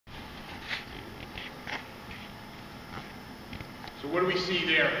So what do we see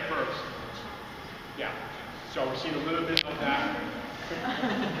there first? Yeah. So we're seeing a little bit of that.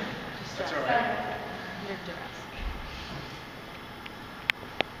 That's all right.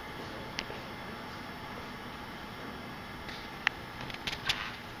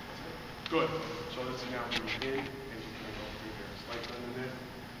 Good. So let's now move in and you can go through there. Slight under there.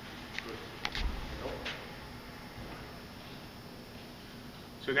 Good. There you go.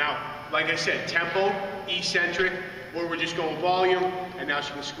 So now, like I said, tempo, eccentric, or we're just going volume, and now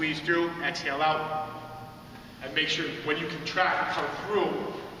she can squeeze through, exhale out, and make sure when you contract and come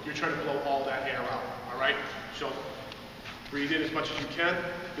through, you're trying to blow all that air out, all right? So breathe in as much as you can,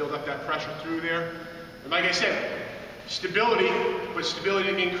 build up that pressure through there. And like I said, stability, but stability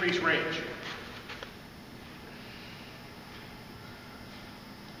to increase range.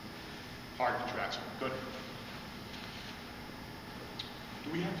 Hard contraction, good.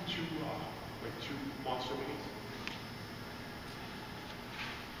 Do we have two monster minis?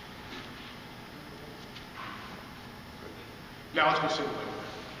 Good. Now let's go single leg.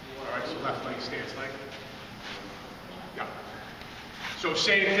 All right, so left leg stance leg. Yeah. So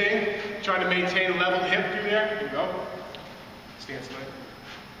same thing, trying to maintain a level hip through there. Here you go. Stance leg.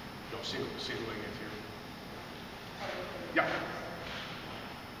 No, single leg anterior. Yeah.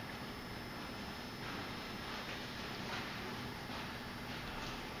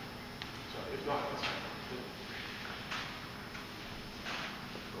 So if not, it's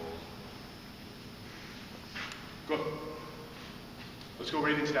good. Let's go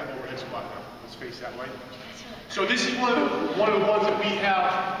right into that overhead squat now. Let's face that way. So this is one of the ones that we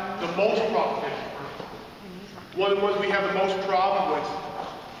have the most problem with. One of the ones we have the most problem with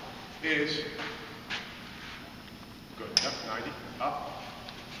is good. Yep, 90. Up.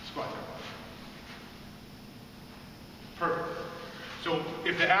 Squat down. Perfect. So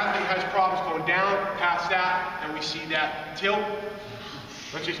if the athlete has problems going down past that, and we see that tilt,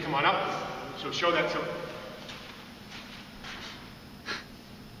 let's just come on up. So show that tilt.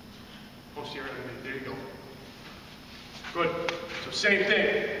 Posterior, there you go. Good. So same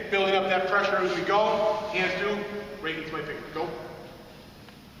thing. Building up that pressure as we go. Hands through. Right into my finger. Go.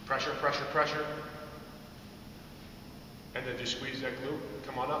 Pressure, pressure, pressure. And then just squeeze that glute.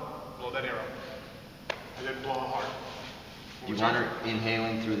 Come on up. Blow that air up. And then blow it hard. You want her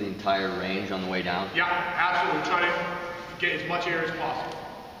inhaling through the entire range on the way down? Yeah, absolutely. Try to get as much air as possible.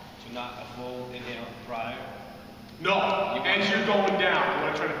 So not a full inhale prior? No. As you're going down, you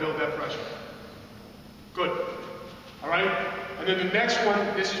want to try to build that pressure. Good. All right? And then the next one,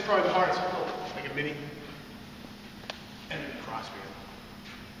 this is probably the hardest. Like a mini. And then the cross band.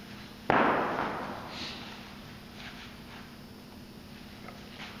 Yeah.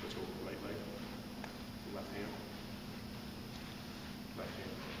 Let's go right leg. Left hand. Left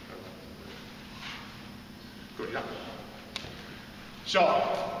hand. Good, yeah. So,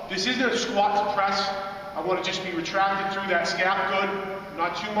 this isn't a squat to press. I want to just be retracted through that scap, good.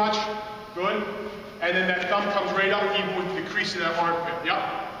 Not too much, good. And then that thumb comes right up even with the crease of that armpit, yep.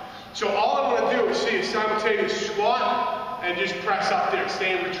 So all I want to do is see a simultaneous squat and just press up there,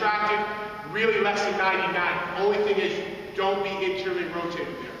 staying retracted, really less than 99. Only thing is, don't be internally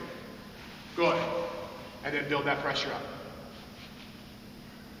rotated there. Good. And then build that pressure up.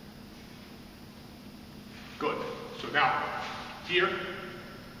 Good. So now, here,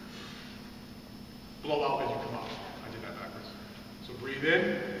 blow out as you come up. I did that backwards. So breathe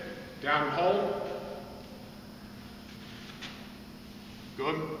in, down and hold.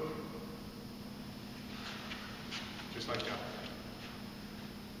 Good. Just like that.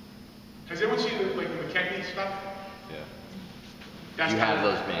 Has anyone seen the McKechnie stuff? Yeah. That's you have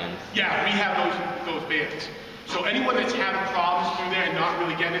those bands? Yeah, we have those bands. So anyone that's having problems through there and not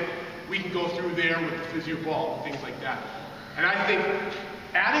really getting it, we can go through there with the physio ball and things like that. And I think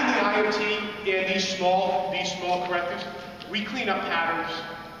adding the IMT and these small correctives, we clean up patterns,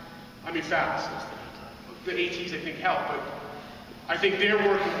 I mean fast. The ATs I think help, but I think they're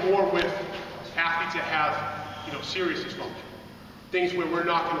working more with athletes that have, you know, serious dysfunction. Things where we're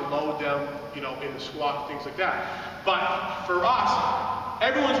not going to load them, you know, in the squat, things like that. But for us,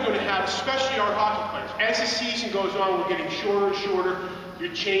 everyone's going to have, especially our hockey players, as the season goes on, we're getting shorter and shorter.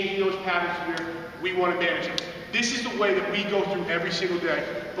 You're changing those patterns here. We want to manage it. This is the way that we go through every single day.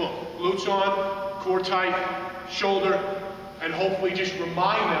 Boom, glutes on, core tight, shoulder, and hopefully just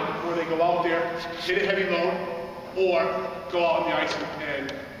remind them before they go out there, hit a heavy load, or go out on the ice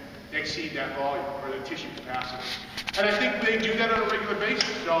and exceed that volume or the tissue capacity. And I think they do that on a regular basis.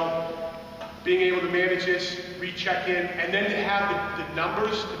 So being able to manage this, recheck in, and then to have the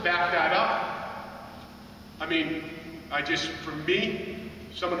numbers to back that up. I mean, for me,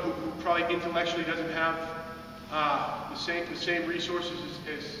 someone who probably intellectually doesn't have the same resources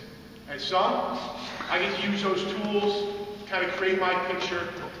as some. I get to use those tools, kind of create my picture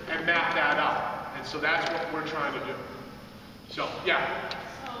and map that out. And so that's what we're trying to do. So, yeah.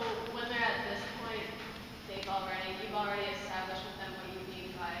 So when they're at this point, you've already established with them what you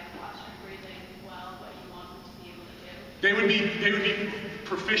mean by posture breathing well, what you want them to be able to do. They would be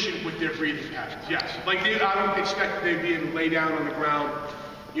proficient with their breathing patterns, yes. Like I don't expect that they'd be able to lay down on the ground,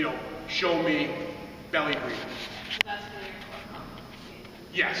 you know, show me belly breathing. So that's where your core competency.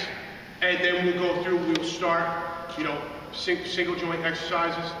 Yes. And then we'll start, you know, single joint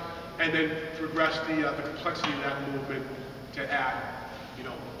exercises, and then progress the complexity of that movement to add, you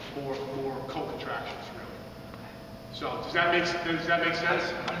know, more co-contractions, really. So does that make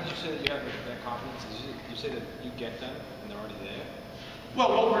sense? How did you say that you have that confidence? You say that you get them and they're already there? Well,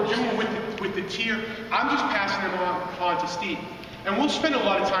 what we're doing with the tier, I'm just passing them on to Steve. And we'll spend a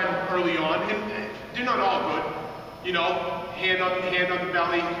lot of time early on, and they're not all good. You know, hand on the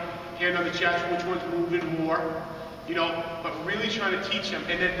belly, hand on the chest, which one's moving more, you know, but really trying to teach them.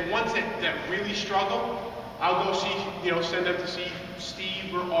 And then the ones that really struggle, I'll go see, you know, send them to see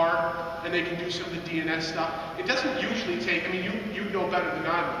Steve or Art, and they can do some of the DNS stuff. It doesn't usually take, I mean, you know better than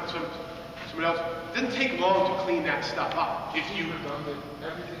I do, someone else, it doesn't take long to clean that stuff up. If you,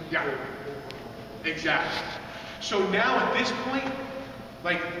 yeah, exactly. So now at this point,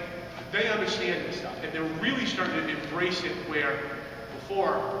 like, they understand this stuff, and they're really starting to embrace it where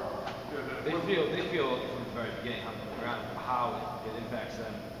before, They feel from the very beginning how it impacts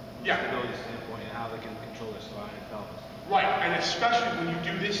them from yeah, a stability standpoint and how they can control their spine and pelvis. right, and especially when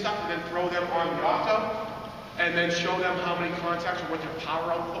you do this stuff and then throw them on the octo, and then show them how many contacts or what their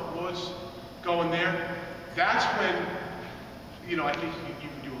power output was going there, that's when, you know, I think you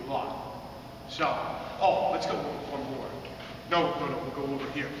can do a lot. So, oh, let's go one more. No, we'll go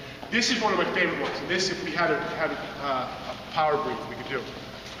over here. This is one of my favorite ones. And this, if we had a power breathe, we could do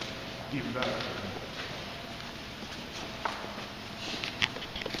even better.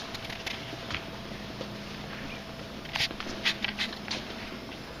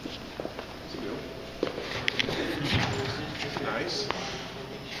 Nice.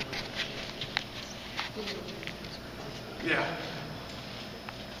 Yeah.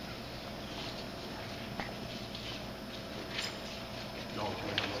 No,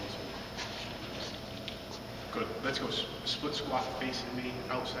 good. Let's go split squat facing me,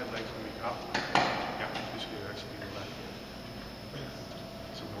 outside legs moving up. Yeah, just gonna actually be the left.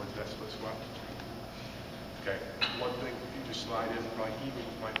 So more to that split squat. Okay, one thing, if you just slide in, probably even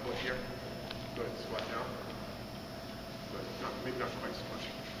with my foot here. Good, squat down. Good, maybe not quite so much.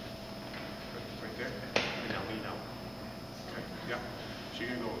 Good, right there. And now lean out. Okay, yeah. So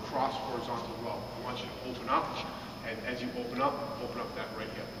you're gonna go across horizontal row. I want you to open up, and as you open up that right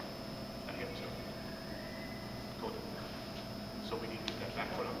hip. That hip too. Good. So we need to get that back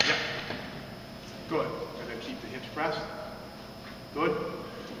foot up. Yeah. Good. And then keep the hips pressed. Good.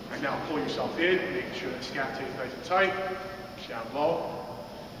 And now pull yourself in, making sure the scap stays nice and tight. Down low.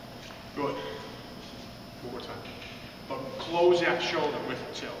 Good. One more time. But close that shoulder with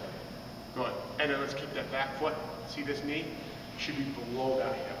the tilt. Good. And then let's keep that back foot. See this knee? Should be below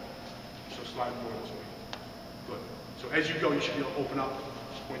that hip. So slide more this way. Good. So as you go, you should be able to open up.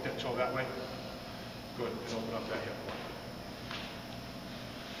 Point that toe that way. Good. And open up that hip.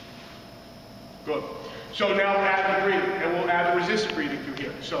 Good. So now add the breathing, and we'll add the resisted breathing through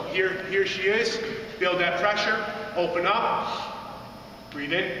here. So here she is. Build that pressure. Open up.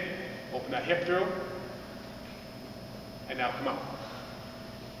 Breathe in. Open that hip through. And now come up.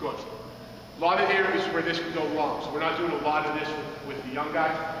 Good. A lot of areas where this can go wrong. So we're not doing a lot of this with the young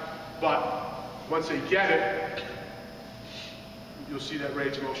guys, but once they get it, you'll see that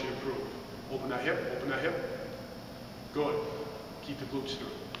range of motion improve. Open that hip, open that hip. Good. Keep the glutes through.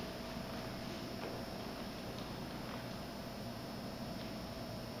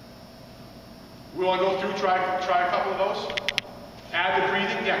 We want to go through, try a couple of those. Add the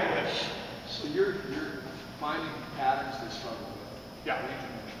breathing, yeah, go ahead. So you're finding patterns they struggle with. Yeah.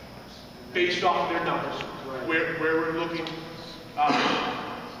 Based off of their numbers, Right. where we're looking.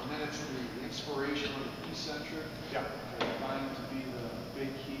 And then it's the inspiration or the eccentric. Yeah. That you find to be the big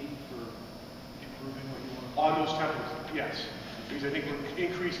key for improving what you want. On those temples, yes. Because I think we're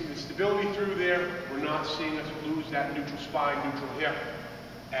increasing the stability through there. We're not seeing us lose that neutral spine, neutral hip.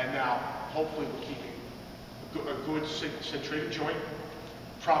 And now, hopefully, we're keeping a good centrated joint,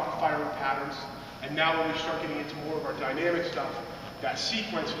 proper firing patterns. And now when we start getting into more of our dynamic stuff, that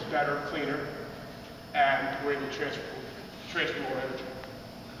sequence is better, cleaner, and we're able to transfer more energy.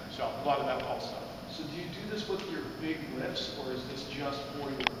 So a lot of that pulse stuff. So do you do this with your big lifts, or is this just for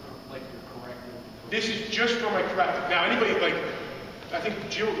your corrective? This is just for my corrective. Now, anybody, like, I think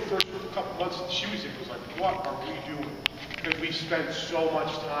Jill, the first couple months that she was in, was like, what are we doing? Because we spend so much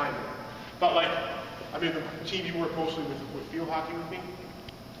time. But like, I mean, the team you work mostly with field hockey with me,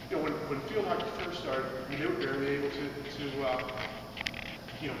 you know, when field hockey first started, I mean, they were barely able to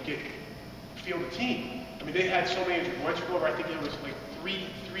you know, field a team. I mean, they had so many injuries. Once you go over, I think it was like three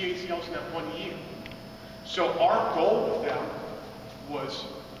ACLs in that 1 year. So our goal with them was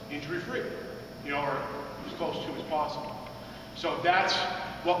injury-free, you know, or as close to as possible. So that's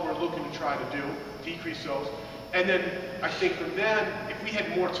what we're looking to try to do, decrease those. And then I think from then, if we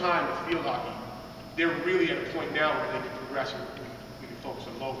had more time with field hockey, they're really at a point now where they can progress and we can focus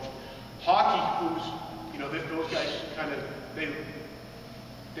on loading. Hockey, who's, you know, those guys kind of,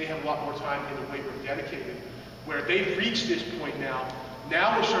 they have a lot more time in the weight room dedicated, where they've reached this point now.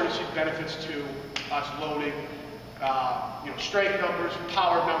 Now we're starting to see benefits to us loading, you know, strength numbers,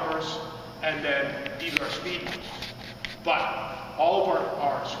 power numbers, and then even our speed numbers. But all of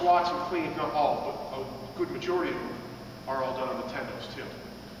our squats and cleans, not all, but a good majority of them are all done on the tendos too.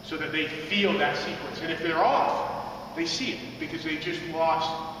 So that they feel that sequence. And if they're off, they see it because they just lost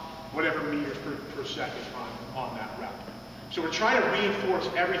whatever meters per second on that rep. So we're trying to reinforce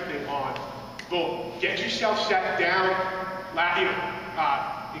everything on, boom, get yourself set down, you know,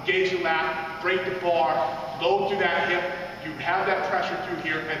 engage the lat, break the bar, load through that hip, you have that pressure through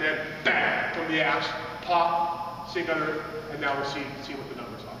here, and then bang, from the ass, pop, sink under it, and now we'll see what the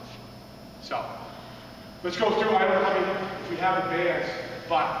numbers are. So, let's go through, I don't know how many, if we have advanced,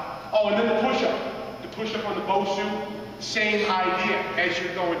 but, oh, and then the push-up. The push-up on the Bosu, same idea. As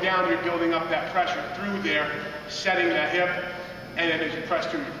you're going down, you're building up that pressure through there, setting that hip, and then as you press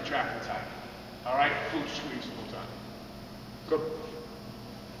through, you contract and tighten. All right? Glute squeeze the whole time. Good.